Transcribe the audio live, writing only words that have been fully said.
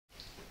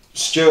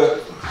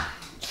Stuart,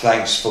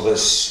 thanks for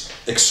this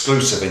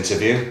exclusive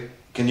interview.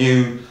 Can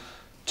you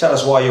tell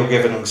us why you're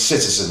giving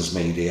citizens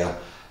media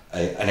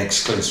an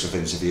exclusive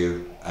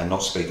interview and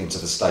not speaking to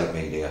the state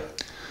media?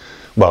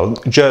 Well,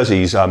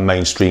 Jersey's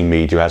mainstream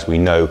media, as we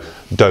know,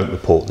 don't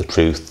report the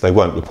truth. They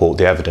won't report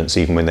the evidence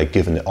even when they're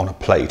given it on a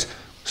plate.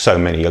 So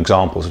many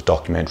examples of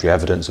documentary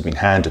evidence have been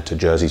handed to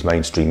Jersey's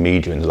mainstream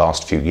media in the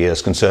last few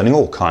years concerning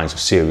all kinds of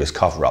serious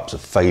cover-ups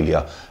of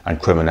failure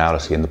and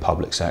criminality in the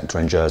public sector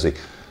in Jersey.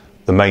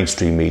 The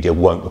mainstream media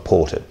won't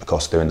report it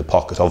because they're in the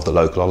pocket of the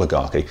local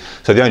oligarchy.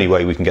 So the only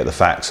way we can get the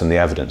facts and the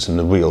evidence and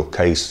the real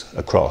case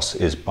across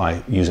is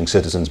by using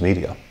citizens'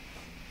 media.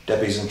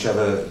 Deputies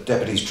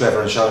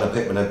Trevor and Shona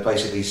Pittman have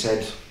basically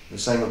said the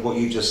same as what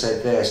you just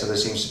said there, so there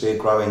seems to be a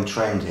growing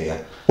trend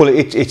here. Well,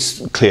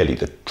 it's clearly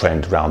the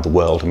trend around the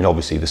world. I mean,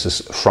 obviously this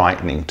is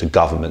frightening to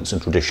governments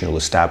and traditional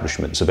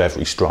establishments of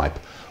every stripe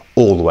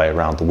all the way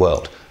around the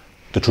world.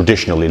 The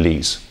traditional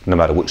elites, no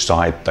matter which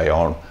side they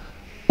are on,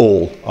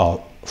 all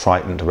are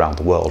frightened around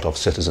the world of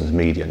citizens'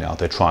 media now.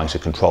 They're trying to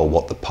control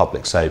what the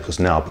public say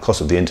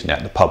because of the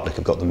internet, the public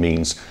have got the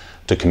means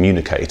to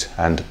communicate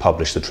and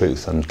publish the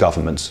truth, and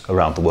governments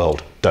around the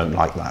world don't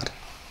like that.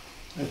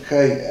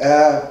 Okay,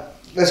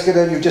 let's get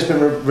in. You've just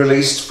been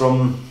released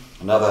from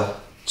another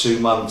 2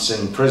 months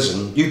in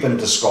prison. You've been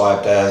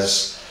described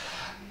as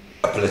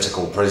a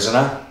political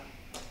prisoner,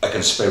 a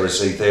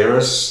conspiracy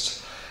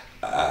theorist,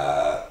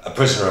 a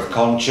prisoner of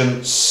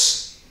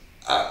conscience,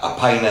 a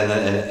pain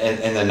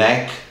in the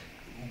neck.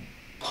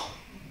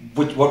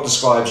 What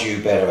describes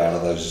you better out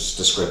of those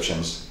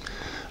descriptions?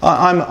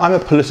 I'm a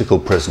political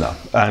prisoner,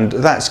 and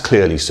that's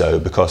clearly so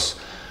because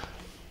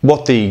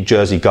what the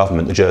Jersey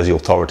government, the Jersey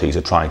authorities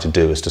are trying to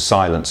do is to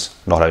silence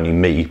not only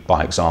me,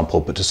 by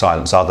example, but to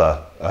silence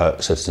other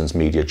citizens,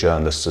 media,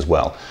 journalists as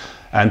well.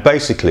 And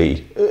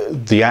basically,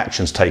 the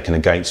actions taken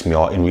against me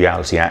are in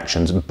reality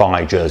actions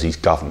by Jersey's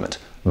government,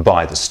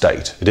 by the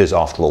state. It is,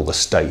 after all, the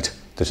state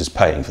that is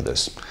paying for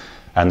this.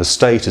 And the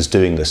state is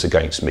doing this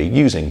against me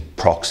using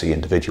proxy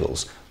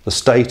individuals. The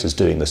state is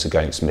doing this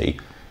against me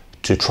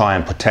to try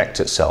and protect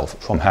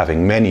itself from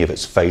having many of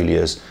its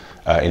failures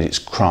in its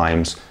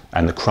crimes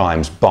and the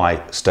crimes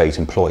by state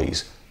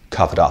employees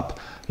covered up.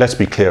 Let's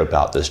be clear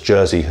about this.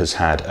 Jersey has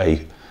had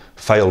a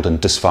failed and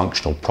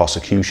dysfunctional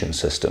prosecution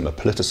system, a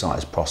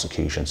politicised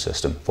prosecution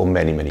system for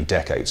many, many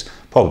decades,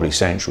 probably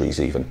centuries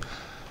even.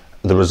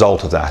 The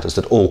result of that is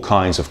that all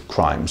kinds of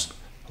crimes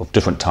of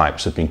different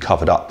types have been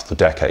covered up for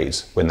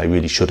decades when they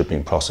really should have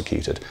been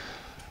prosecuted.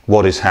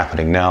 What is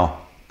happening now,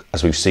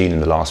 as we've seen in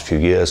the last few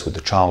years with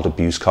the child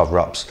abuse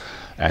cover-ups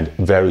and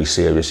very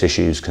serious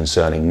issues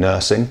concerning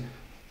nursing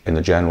in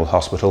the General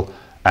Hospital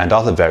and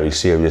other very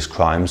serious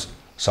crimes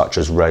such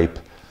as rape,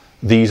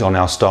 these are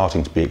now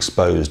starting to be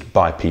exposed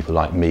by people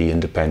like me,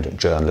 independent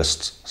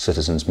journalists,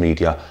 citizens'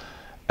 media,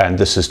 and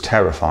this is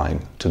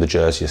terrifying to the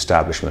Jersey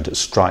establishment. It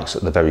strikes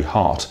at the very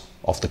heart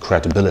of the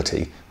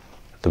credibility,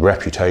 the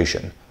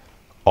reputation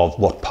of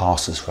what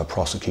passes for a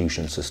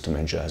prosecution system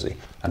in Jersey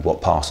and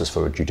what passes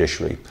for a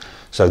judiciary.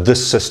 So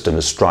this system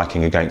is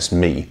striking against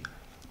me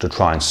to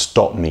try and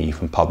stop me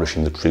from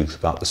publishing the truth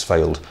about this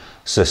failed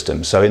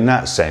system. So in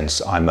that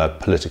sense, I'm a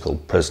political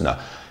prisoner.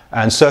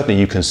 And certainly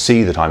you can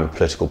see that I'm a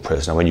political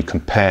prisoner when you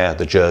compare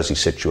the Jersey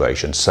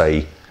situation,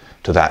 say,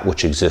 to that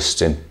which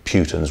exists in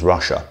Putin's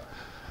Russia.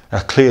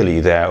 Now, clearly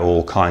there are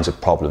all kinds of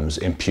problems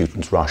in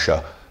Putin's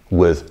Russia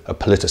with a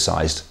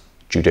politicized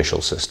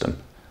judicial system.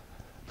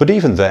 But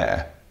even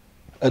there,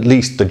 at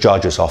least the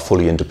judges are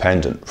fully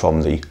independent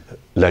from the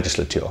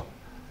legislature,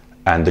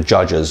 and the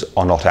judges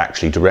are not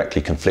actually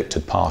directly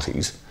conflicted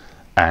parties.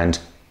 And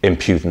in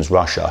Putin's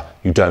Russia,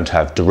 you don't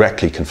have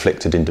directly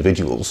conflicted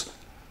individuals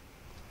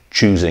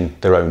choosing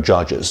their own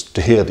judges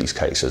to hear these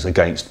cases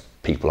against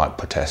people like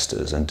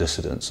protesters and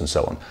dissidents and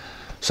so on.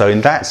 So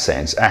in that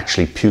sense,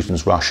 actually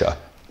Putin's Russia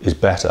is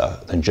better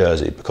than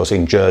Jersey, because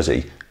in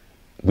Jersey,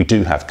 we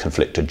do have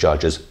conflicted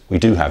judges, we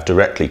do have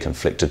directly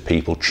conflicted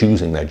people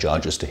choosing their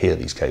judges to hear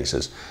these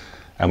cases,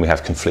 and we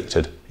have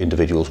conflicted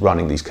individuals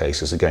running these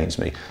cases against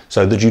me.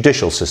 So the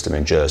judicial system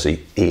in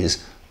Jersey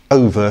is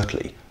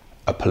overtly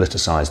a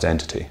politicised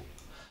entity.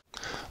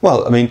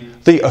 Well, I mean,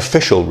 the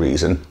official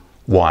reason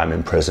why I'm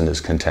in prison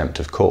is contempt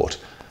of court,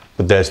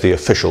 but there's the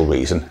official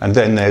reason, and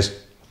then there's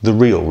the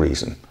real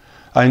reason.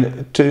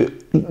 And to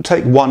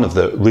take one of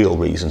the real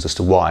reasons as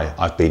to why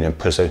I've been in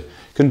prison,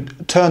 you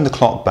can turn the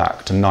clock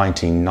back to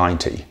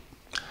 1990.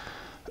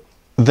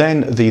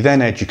 Then the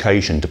then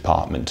Education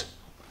Department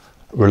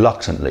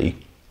reluctantly,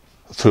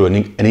 through an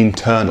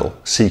internal,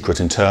 secret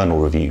internal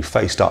review,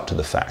 faced up to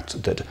the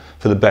fact that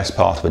for the best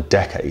part of a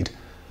decade,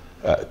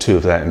 two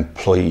of their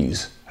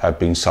employees had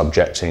been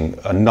subjecting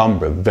a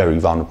number of very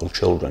vulnerable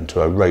children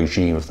to a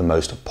regime of the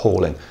most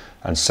appalling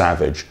and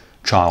savage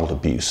child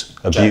abuse.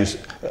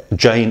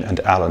 Jane and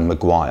Alan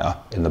Maguire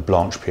in the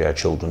Blanche-Pierre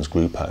Children's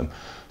Group Home.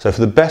 So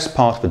for the best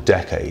part of a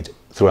decade,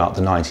 throughout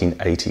the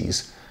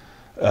 1980s,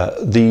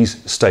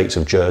 these States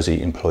of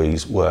Jersey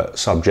employees were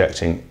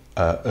subjecting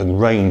a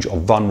range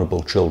of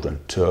vulnerable children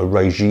to a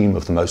regime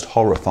of the most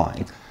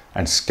horrifying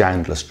and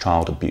scandalous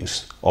child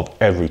abuse of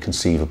every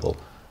conceivable,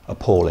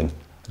 appalling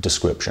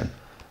description.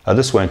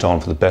 This went on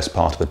for the best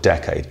part of a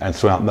decade, and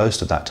throughout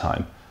most of that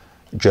time,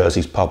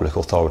 Jersey's public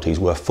authorities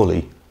were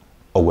fully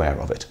aware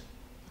of it,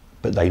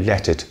 but they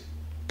let it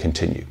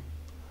continue.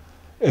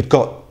 It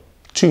got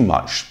too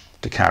much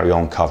to carry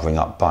on covering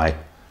up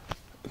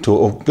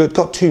it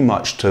got too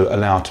much to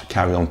allow to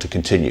carry on to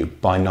continue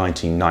by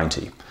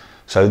 1990.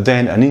 So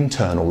then an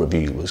internal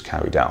review was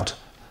carried out,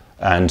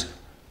 and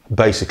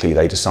basically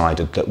they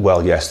decided that,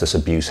 well, yes, this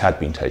abuse had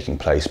been taking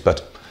place,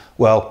 but,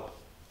 well,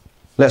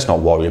 let's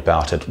not worry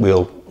about it.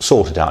 We'll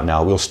sort it out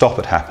now. We'll stop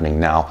it happening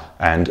now,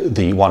 and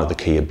one of the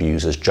key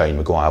abusers, Jane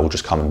Maguire, will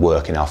just come and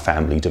work in our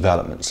family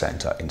development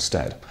centre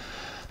instead.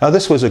 Now,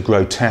 this was a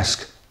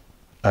grotesque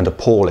and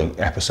appalling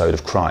episode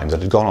of crime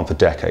that had gone on for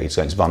decades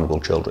against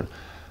vulnerable children.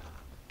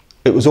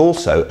 It was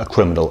also a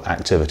criminal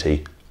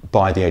activity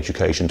by the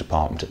Education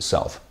Department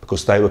itself,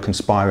 because they were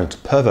conspiring to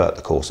pervert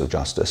the course of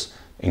justice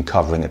in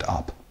covering it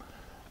up.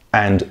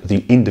 And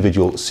the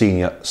individual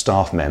senior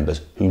staff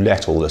members who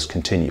let all this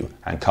continue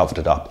and covered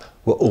it up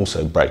were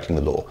also breaking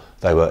the law.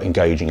 They were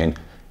engaging in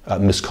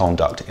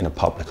misconduct in a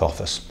public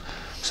office.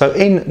 So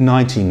in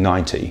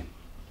 1990,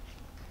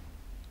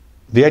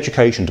 the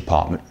Education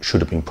Department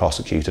should have been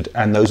prosecuted,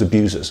 and those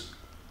abusers,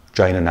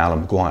 Jane and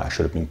Alan Maguire,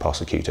 should have been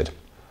prosecuted.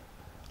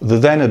 The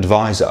then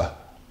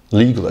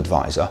legal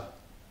advisor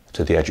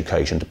to the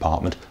Education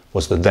Department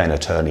was the then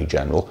Attorney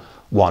General,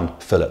 one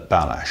Philip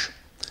Balash.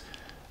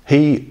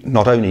 He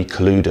not only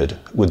colluded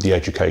with the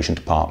Education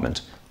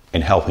Department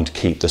in helping to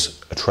keep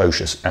this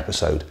atrocious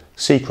episode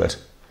secret,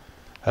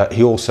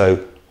 he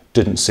also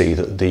didn't see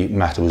that the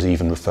matter was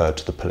even referred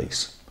to the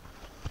police.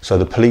 So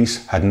the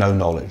police had no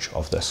knowledge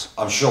of this.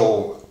 I'm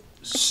sure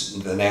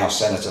the now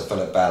Senator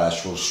Philip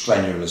Balash will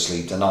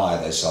strenuously deny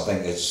this. I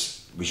think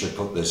we should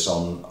put this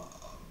on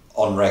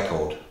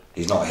record.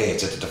 He's not here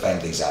to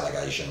defend these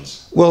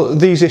allegations. Well,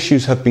 these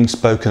issues have been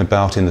spoken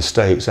about in the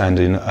States and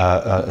in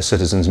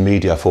citizens'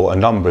 media for a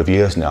number of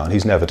years now, and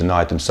he's never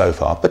denied them so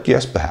far. But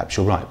yes, perhaps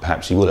you're right.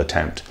 Perhaps he will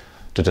attempt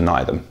to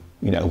deny them.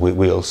 You know,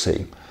 we'll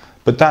see.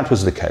 But that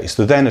was the case.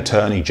 The then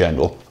Attorney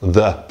General,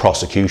 the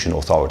prosecution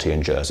authority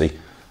in Jersey,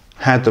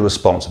 had the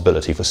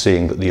responsibility for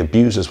seeing that the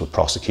abusers were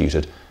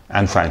prosecuted,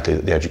 and frankly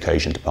that the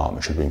Education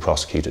Department should have been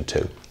prosecuted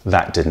too.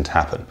 That didn't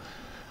happen.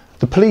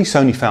 The police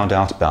only found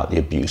out about the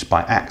abuse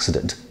by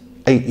accident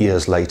 8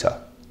 years later,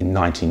 in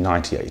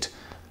 1998,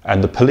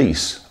 and the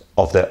police,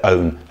 of their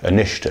own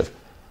initiative,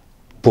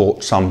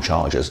 brought some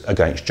charges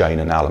against Jane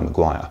and Alan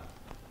Maguire.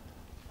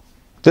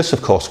 This,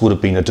 of course, would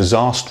have been a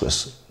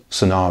disastrous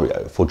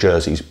scenario for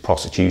Jersey's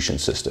prosecution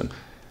system,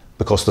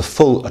 because the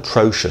full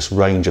atrocious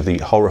range of the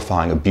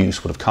horrifying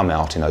abuse would have come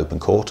out in open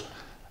court,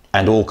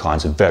 and all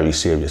kinds of very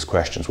serious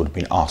questions would have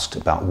been asked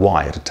about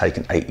why it had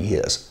taken 8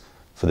 years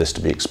for this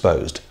to be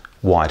exposed,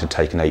 why it had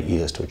taken 8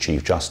 years to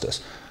achieve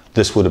justice.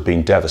 This would have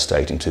been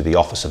devastating to the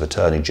Office of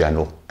Attorney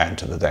General and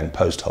to the then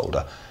post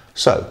holder.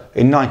 So,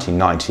 in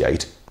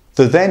 1998,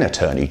 the then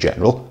Attorney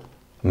General,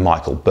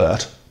 Michael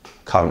Burt,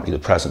 currently the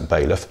present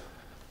bailiff,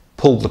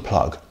 pulled the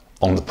plug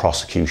on the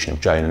prosecution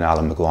of Jane and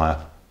Alan Maguire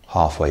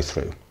halfway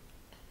through.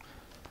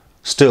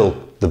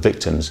 Still, the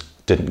victims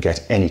didn't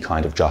get any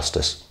kind of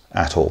justice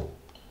at all.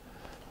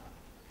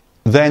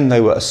 Then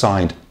they were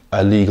assigned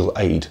a legal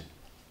aid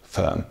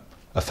firm,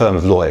 a firm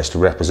of lawyers to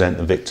represent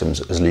the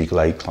victims as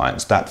legal aid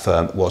clients. That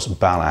firm was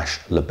Balash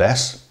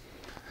Lebes.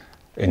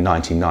 In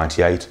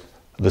 1998,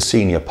 the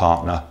senior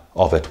partner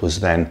of it was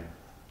then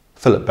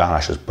Philip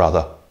Balash's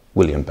brother,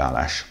 William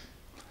Balash.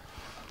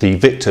 The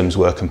victims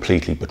were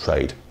completely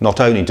betrayed. Not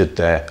only did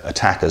their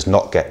attackers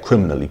not get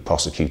criminally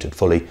prosecuted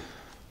fully,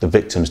 the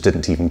victims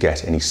didn't even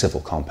get any civil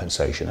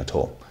compensation at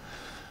all.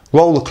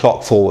 Roll the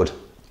clock forward,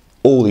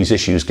 all these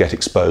issues get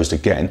exposed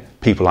again.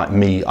 People like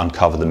me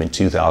uncover them in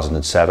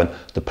 2007.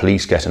 The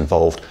police get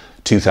involved.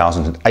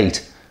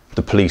 2008,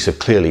 the police have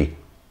clearly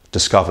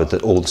discovered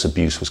that all this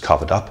abuse was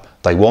covered up.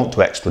 They want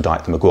to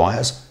extradite the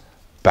Maguires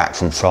back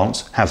from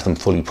France, have them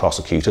fully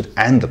prosecuted,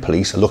 and the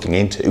police are looking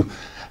into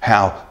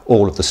how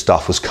all of the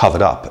stuff was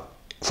covered up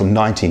from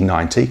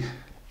 1990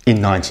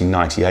 in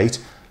 1998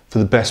 for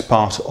the best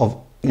part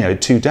of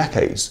 2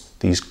 decades.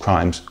 These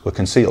crimes were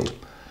concealed.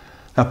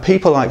 Now,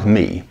 people like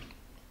me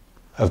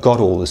have got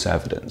all this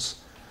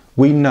evidence.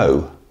 We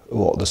know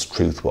what this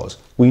truth was.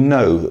 We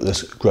know that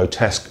this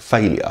grotesque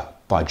failure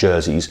by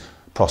Jersey's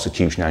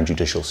prosecution and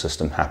judicial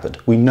system happened.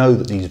 We know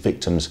that these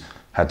victims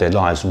had their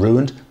lives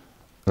ruined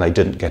and they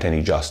didn't get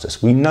any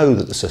justice. We know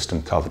that the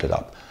system covered it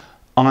up.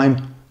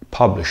 I'm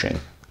publishing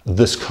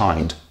this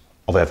kind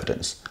of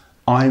evidence.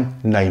 I'm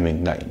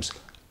naming names.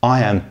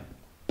 I am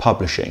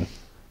publishing,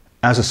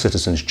 as a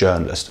citizen's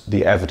journalist,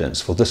 the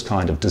evidence for this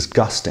kind of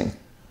disgusting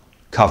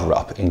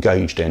cover-up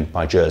engaged in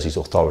by Jersey's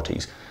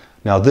authorities.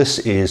 Now, this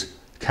is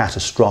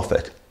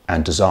catastrophic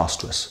and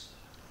disastrous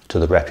to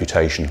the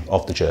reputation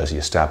of the Jersey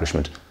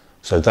establishment.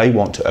 So they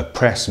want to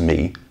oppress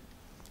me,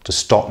 to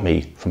stop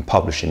me from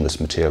publishing this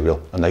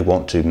material, and they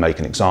want to make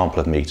an example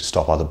of me to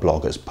stop other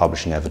bloggers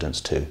publishing evidence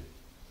too.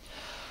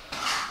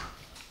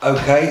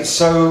 Okay,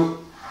 so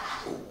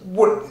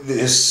what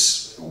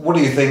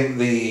do you think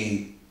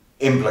the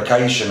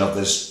implication of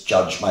this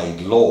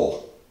judge-made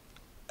law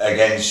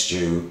against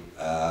you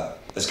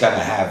is going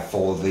to have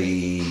for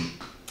the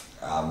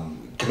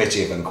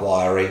Committee of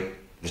Inquiry,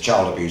 the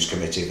Child Abuse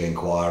Committee of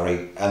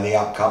Inquiry, and the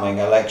upcoming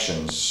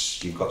elections?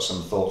 You've got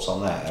some thoughts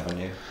on that, haven't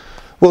you?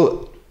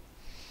 Well,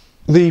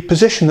 the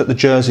position that the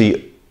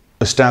Jersey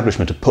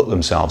establishment have put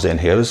themselves in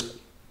here is,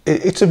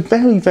 it's a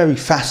very, very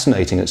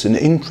fascinating, it's an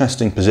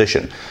interesting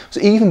position. So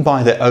even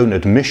by their own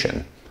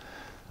admission,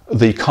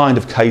 the kind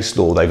of case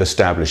law they've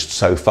established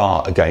so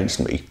far against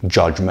me,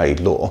 judge-made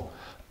law,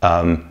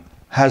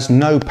 has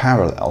no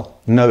parallel,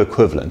 no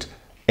equivalent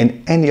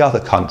in any other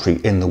country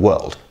in the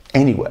world,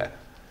 anywhere.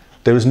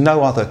 There is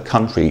no other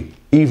country,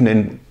 even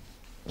in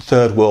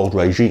third world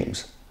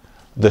regimes,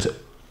 that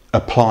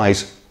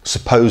applies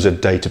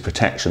supposed data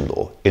protection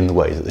law in the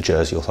way that the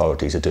Jersey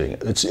authorities are doing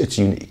it. It's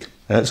unique.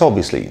 And it's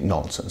obviously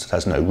nonsense. It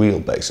has no real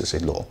basis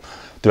in law.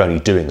 They're only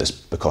doing this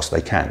because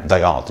they can.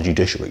 They are the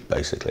judiciary,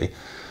 basically.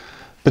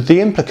 But the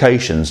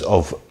implications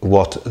of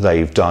what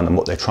they've done and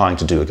what they're trying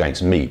to do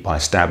against me by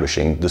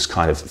establishing this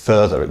kind of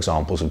further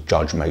examples of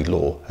judge-made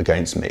law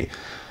against me,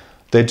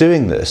 they're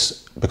doing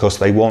this because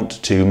they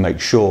want to make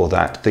sure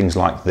that things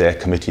like their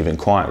Committee of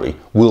Inquiry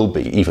will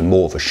be even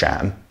more of a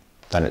sham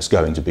than it's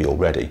going to be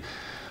already.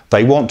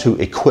 They want to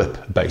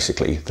equip,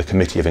 basically, the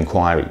Committee of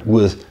Inquiry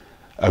with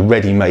a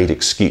ready-made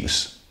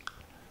excuse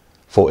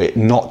for it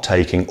not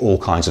taking all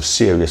kinds of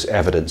serious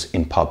evidence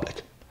in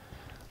public.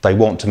 They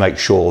want to make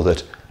sure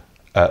that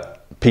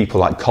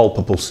people like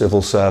culpable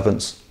civil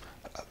servants,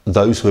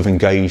 those who have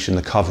engaged in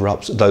the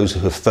cover-ups, those who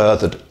have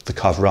furthered the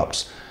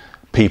cover-ups,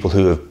 people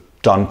who have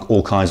done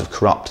all kinds of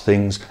corrupt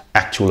things,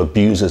 actual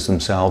abusers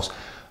themselves,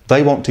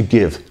 they want to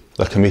give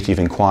the Committee of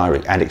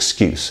Inquiry an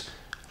excuse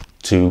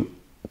to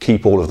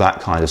keep all of that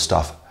kind of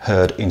stuff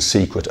heard in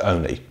secret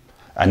only,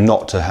 and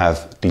not to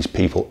have these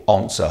people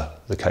answer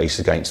the case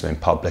against them in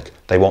public.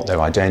 They want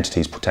their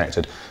identities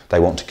protected. They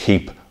want to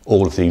keep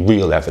all of the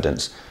real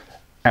evidence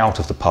out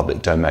of the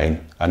public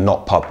domain and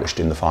not published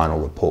in the final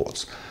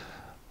reports.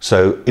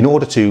 So in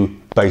order to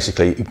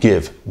basically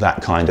give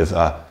that kind of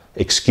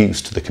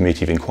excuse to the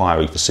Committee of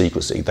Inquiry for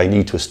secrecy, they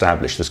need to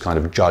establish this kind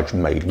of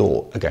judge-made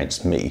law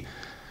against me.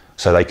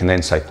 So they can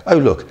then say, oh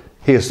look,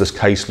 here's this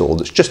case law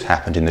that's just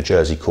happened in the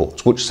Jersey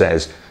courts, which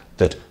says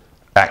that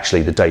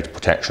actually the data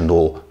protection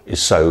law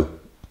is so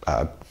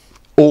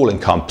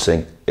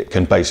all-encompassing, it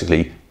can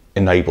basically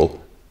enable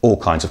all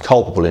kinds of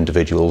culpable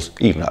individuals,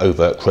 even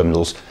overt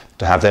criminals,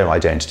 to have their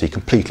identity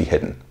completely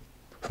hidden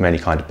from any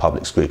kind of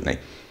public scrutiny.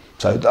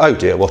 So, oh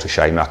dear, what a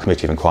shame, our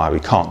Committee of Inquiry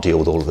can't deal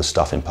with all of this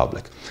stuff in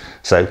public.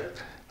 So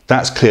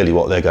that's clearly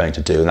what they're going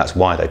to do, and that's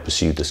why they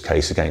pursued this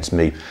case against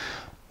me.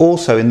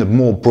 Also, in the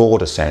more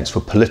broader sense, for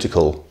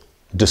political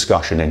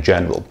discussion in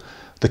general,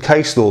 the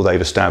case law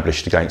they've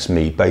established against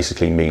me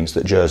basically means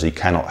that Jersey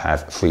cannot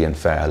have free and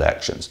fair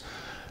elections.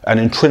 An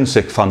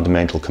intrinsic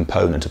fundamental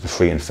component of a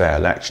free and fair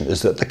election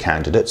is that the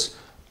candidates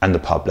and the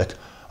public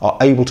are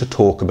able to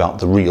talk about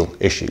the real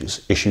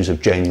issues, issues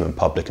of genuine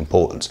public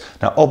importance.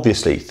 Now,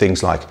 obviously,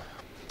 things like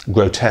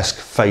grotesque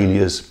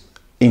failures,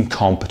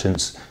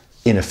 incompetence,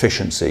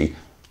 inefficiency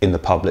in the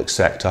public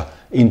sector,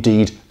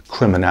 indeed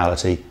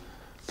criminality,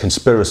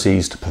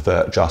 conspiracies to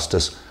pervert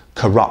justice,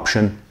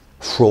 corruption,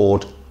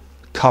 fraud,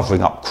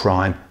 covering up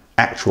crime,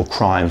 actual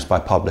crimes by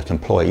public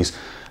employees.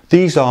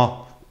 These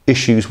are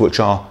issues which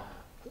are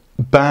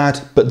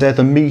bad, but they're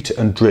the meat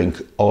and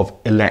drink of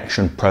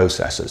election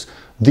processes.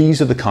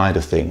 These are the kind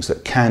of things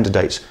that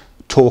candidates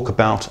talk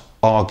about,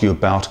 argue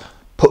about,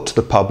 put to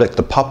the public.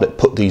 The public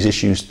put these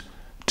issues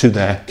to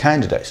their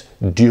candidates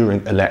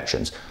during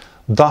elections.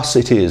 Thus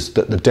it is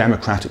that the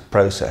democratic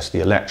process,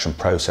 the election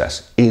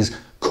process, is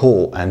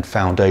core and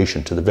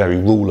foundation to the very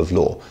rule of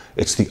law.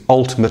 It's the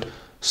ultimate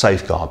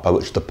safeguard by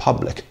which the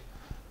public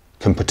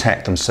can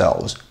protect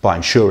themselves by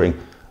ensuring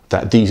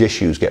that these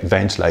issues get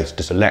ventilated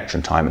at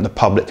election time and the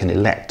public can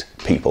elect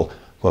people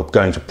who are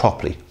going to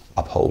properly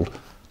uphold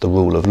the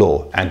rule of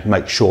law and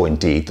make sure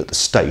indeed that the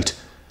state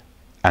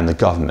and the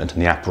government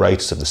and the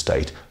apparatus of the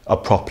state are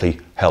properly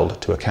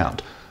held to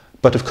account.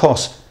 But of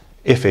course,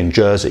 if in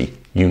Jersey,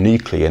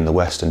 uniquely in the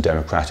Western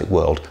democratic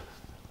world,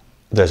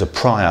 there's a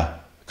prior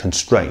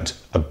constraint,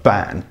 a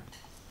ban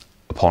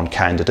upon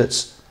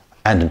candidates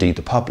and indeed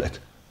the public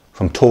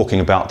from talking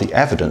about the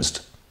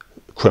evidenced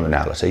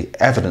criminality,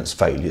 evidenced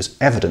failures,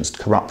 evidenced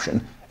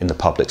corruption in the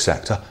public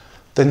sector,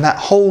 then that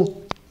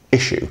whole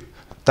issue,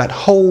 that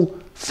whole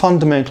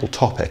fundamental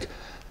topic,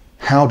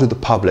 how do the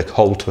public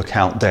hold to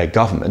account their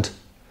government?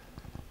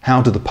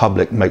 How do the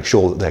public make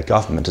sure that their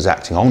government is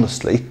acting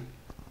honestly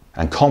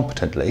and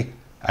competently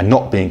and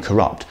not being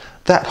corrupt?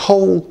 That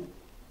whole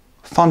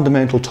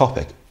fundamental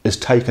topic is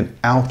taken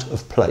out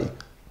of play,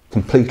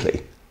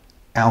 completely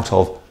out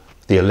of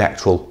the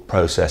electoral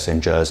process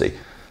in Jersey.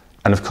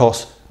 And of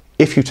course,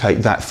 if you take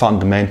that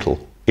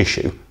fundamental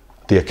issue,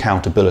 the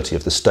accountability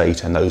of the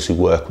state and those who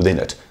work within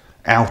it,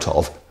 out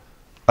of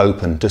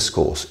open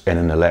discourse in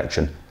an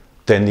election,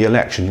 then the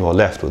election you're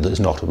left with is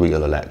not a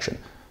real election.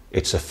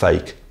 It's a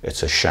fake,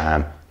 it's a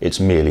sham, it's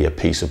merely a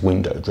piece of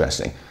window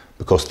dressing,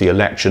 because the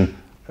election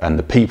and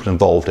the people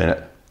involved in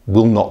it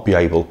will not be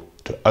able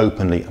to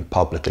openly and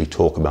publicly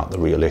talk about the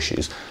real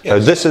issues.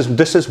 Yes. So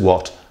this is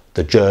what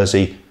the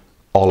Jersey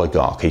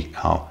oligarchy,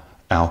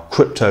 our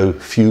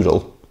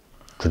crypto-feudal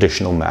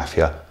traditional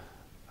mafia,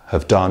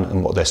 have done,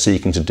 and what they're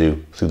seeking to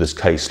do through this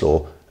case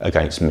law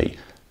against me.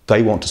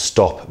 They want to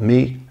stop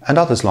me and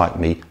others like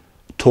me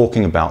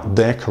talking about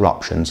their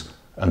corruptions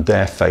and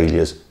their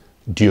failures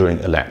during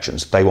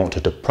elections. They want to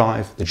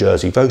deprive the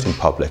Jersey voting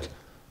public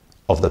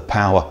of the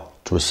power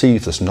to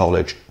receive this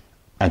knowledge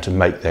and to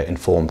make their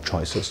informed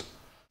choices.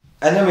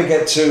 And then we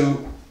get to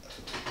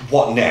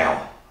what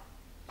now?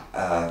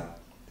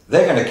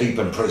 They're going to keep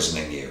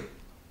imprisoning you,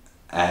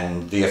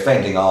 and the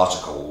offending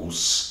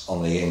articles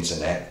on the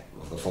internet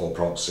of the 4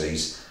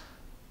 proxies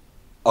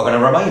are going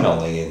to remain on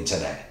the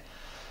internet.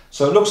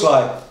 So it looks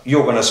like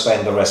you're going to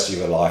spend the rest of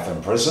your life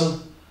in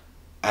prison,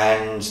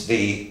 and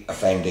the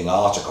offending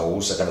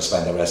articles are going to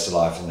spend the rest of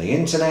life on the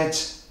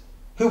internet.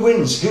 Who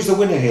wins? Who's the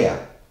winner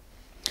here?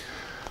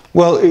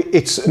 Well,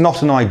 it's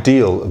not an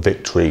ideal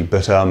victory,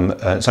 but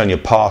it's only a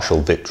partial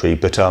victory.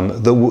 But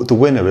the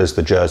winner is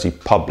the Jersey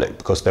public,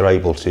 because they're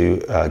able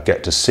to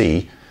get to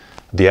see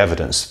the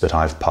evidence that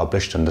I've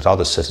published and that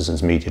other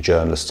citizens, media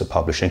journalists are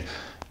publishing.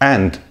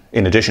 And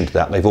in addition to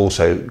that, they've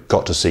also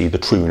got to see the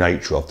true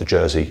nature of the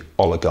Jersey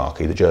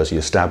oligarchy, the Jersey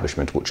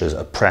establishment, which is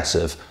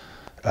oppressive,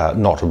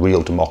 not a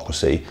real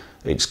democracy.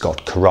 It's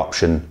got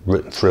corruption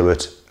written through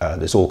it.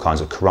 There's all kinds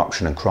of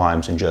corruption and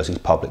crimes in Jersey's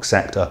public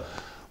sector,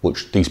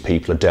 which these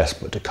people are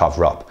desperate to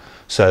cover up.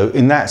 So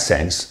in that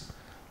sense,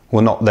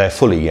 we're not there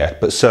fully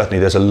yet, but certainly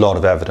there's a lot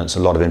of evidence,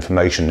 a lot of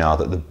information now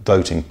that the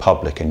voting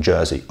public in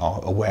Jersey are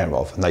aware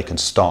of, and they can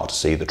start to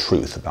see the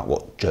truth about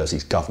what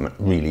Jersey's government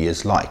really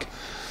is like.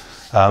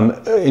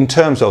 In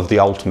terms of the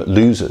ultimate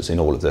losers in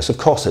all of this, of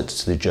course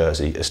it's the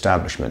Jersey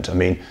establishment. I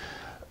mean,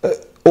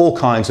 all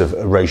kinds of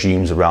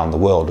regimes around the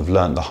world have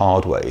learned the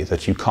hard way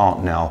that you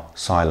can't now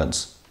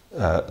silence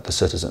the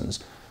citizens.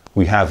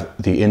 We have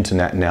the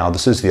internet now.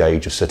 This is the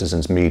age of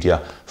citizens'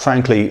 media.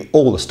 Frankly,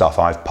 all the stuff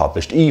I've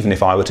published, even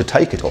if I were to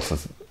take it off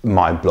of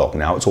my blog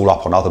now, it's all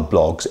up on other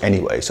blogs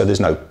anyway, so there's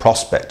no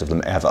prospect of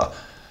them ever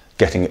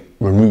getting it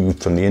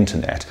removed from the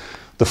internet.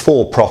 The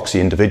 4 proxy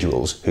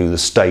individuals who the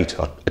state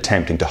are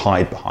attempting to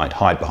hide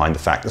behind the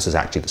fact this is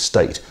actually the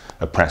state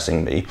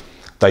oppressing me,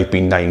 they've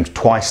been named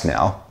twice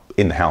now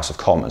in the House of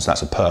Commons.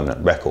 That's a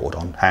permanent record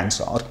on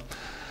Hansard.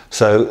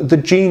 So the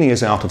genie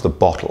is out of the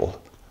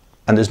bottle,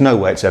 and there's no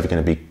way it's ever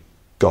going to be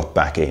got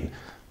back in.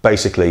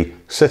 Basically,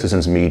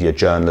 citizens, media,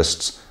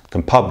 journalists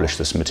can publish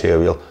this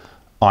material.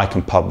 I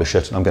can publish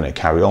it, and I'm going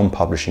to carry on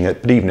publishing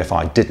it. But even if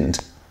I didn't,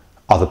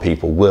 other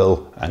people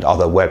will, and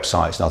other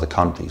websites in other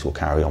countries will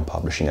carry on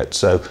publishing it.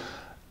 So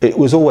it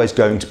was always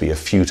going to be a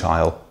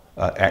futile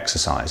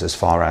exercise as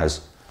far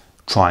as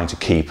trying to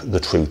keep the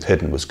truth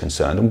hidden was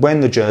concerned. And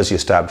when the Jersey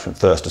establishment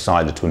first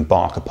decided to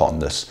embark upon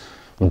this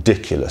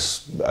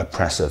ridiculous,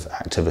 oppressive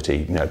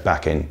activity,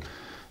 back in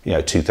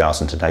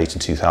 2008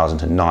 and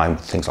 2009,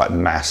 things like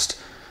massed,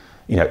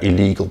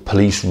 illegal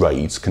police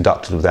raids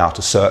conducted without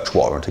a search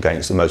warrant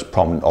against the most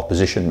prominent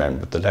opposition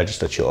member of the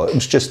legislature.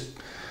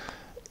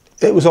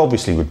 It was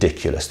obviously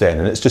ridiculous then,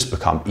 and it's just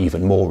become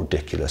even more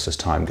ridiculous as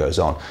time goes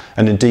on.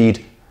 And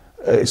indeed,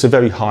 it's a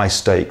very high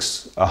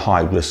stakes, a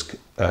high risk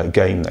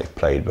game they've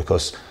played,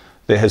 because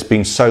there has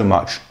been so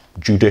much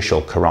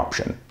judicial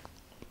corruption,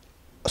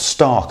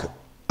 stark,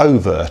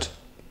 overt,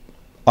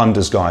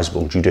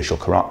 undisguisable judicial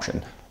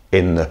corruption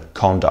in the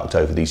conduct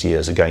over these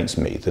years against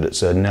me, that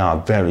it's now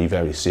a very,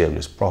 very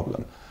serious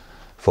problem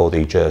for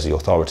the Jersey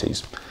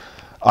authorities.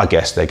 I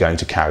guess they're going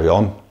to carry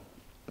on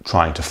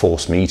trying to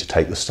force me to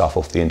take the stuff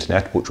off the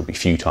internet, which will be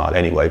futile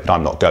anyway, but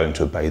I'm not going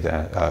to obey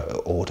their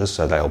orders,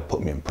 so they'll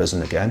put me in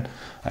prison again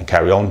and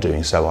carry on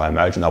doing so, I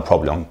imagine. They'll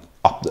probably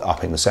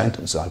upping the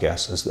sentence, I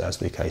guess, as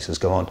the cases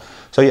go on.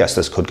 So yes,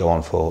 this could go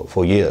on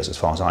for years as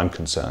far as I'm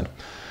concerned.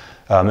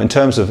 In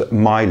terms of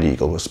my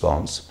legal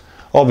response,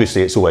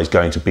 obviously it's always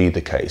going to be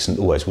the case, and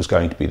always was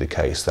going to be the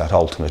case, that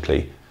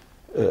ultimately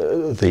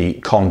the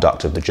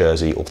conduct of the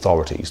Jersey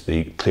authorities,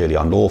 the clearly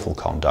unlawful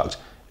conduct,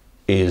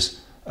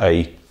 is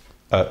a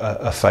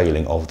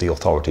failing of the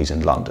authorities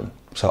in London.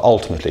 So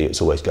ultimately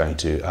it's always going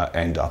to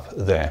end up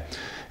there.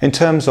 In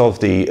terms of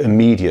the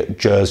immediate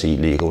Jersey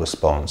legal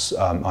response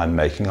I'm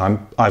making,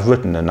 I've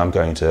written, and I'm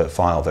going to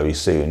file very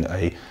soon,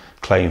 a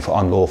claim for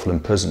unlawful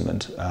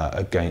imprisonment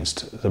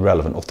against the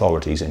relevant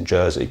authorities in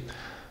Jersey.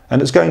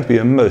 And it's going to be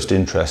a most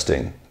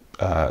interesting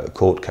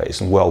court case,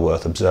 and well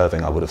worth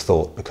observing, I would have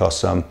thought,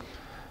 because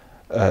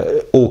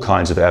all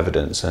kinds of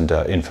evidence and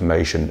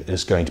information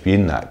is going to be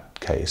in that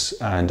case.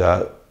 And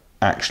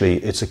actually,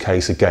 it's a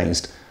case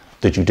against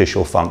the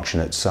judicial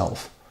function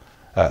itself.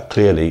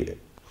 Clearly,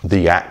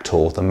 the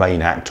actor, the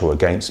main actor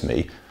against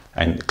me,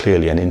 and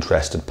clearly an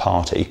interested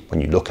party,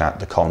 when you look at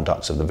the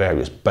conducts of the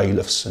various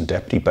bailiffs and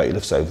deputy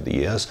bailiffs over the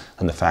years,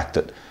 and the fact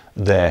that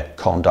their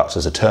conducts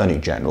as Attorney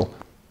General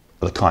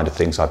are the kind of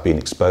things I've been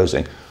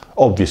exposing.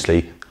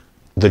 Obviously,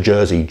 the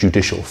Jersey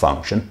judicial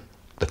function,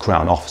 the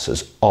Crown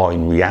officers are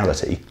in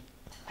reality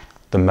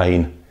the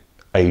main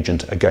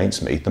agent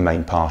against me, the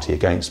main party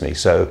against me.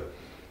 So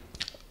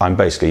I'm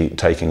basically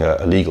taking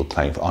a legal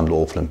claim for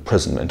unlawful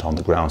imprisonment on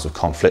the grounds of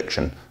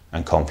confliction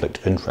and conflict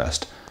of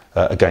interest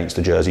against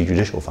the Jersey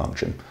judicial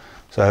function.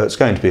 So it's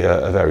going to be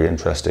a very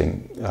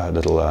interesting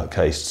little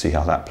case to see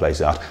how that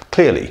plays out.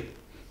 Clearly,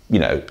 you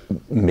know,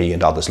 me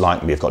and others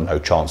like me have got no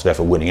chance of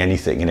ever winning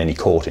anything in any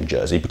court in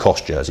Jersey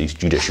because Jersey's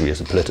judiciary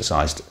is a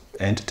politicised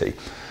entity.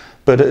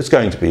 But it's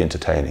going to be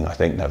entertaining, I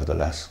think,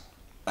 nevertheless.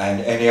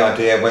 And any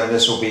idea when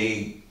this will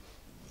be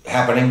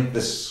happening,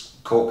 this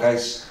court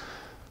case?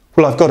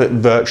 Well, I've got it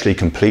virtually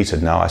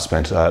completed now. I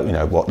spent, you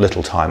know, what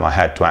little time I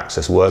had to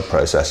access a word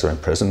processor in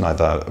prison.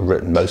 I've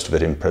written most of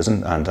it in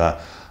prison, and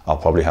I'll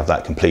probably have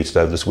that completed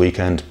over this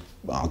weekend.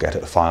 I'll get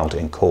it filed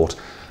in court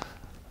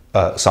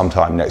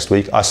sometime next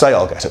week. I say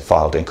I'll get it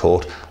filed in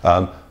court.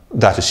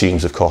 That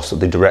assumes, of course,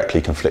 that the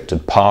directly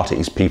conflicted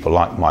parties, people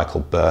like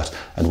Michael Burt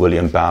and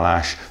William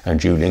Ballash and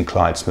Julian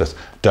Clydesmith,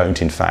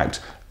 don't in fact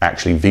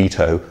actually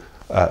veto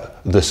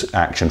this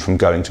action from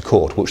going to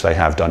court, which they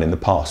have done in the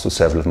past with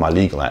several of my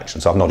legal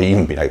actions. I've not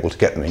even been able to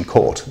get them in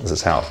court. This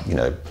is how, you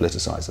know,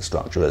 politicised the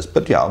structure is.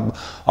 But yeah,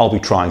 I'll be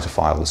trying to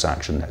file this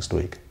action next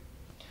week.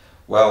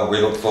 Well, we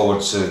look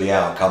forward to the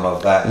outcome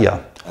of that.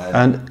 Yeah,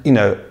 and you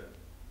know,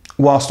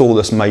 whilst all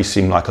this may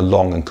seem like a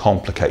long and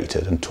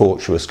complicated and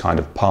tortuous kind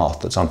of path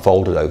that's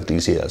unfolded over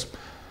these years,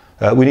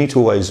 we need to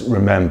always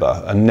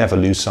remember and never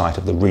lose sight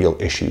of the real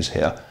issues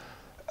here.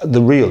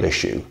 The real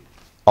issue,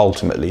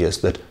 ultimately, is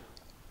that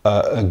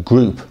a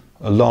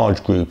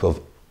large group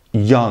of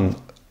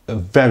young,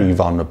 very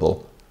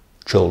vulnerable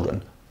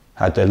children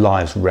had their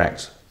lives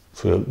wrecked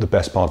for the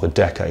best part of a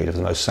decade of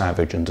the most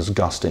savage and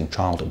disgusting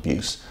child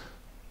abuse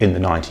in the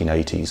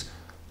 1980s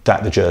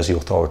that the Jersey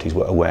authorities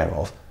were aware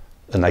of,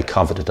 and they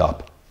covered it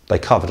up. They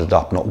covered it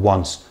up not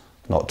once,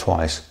 not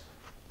twice,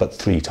 but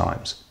 3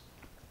 times.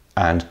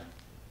 And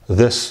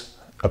this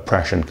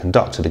oppression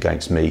conducted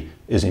against me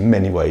is in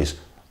many ways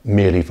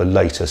merely the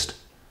latest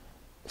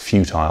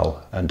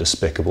futile and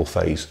despicable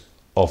phase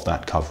of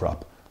that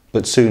cover-up.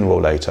 But sooner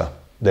or later,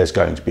 there's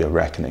going to be a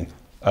reckoning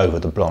over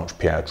the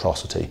Blanche-Pierre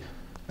atrocity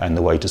and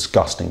the way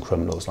disgusting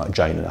criminals like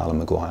Jane and Alan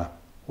Maguire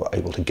were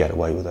able to get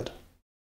away with it.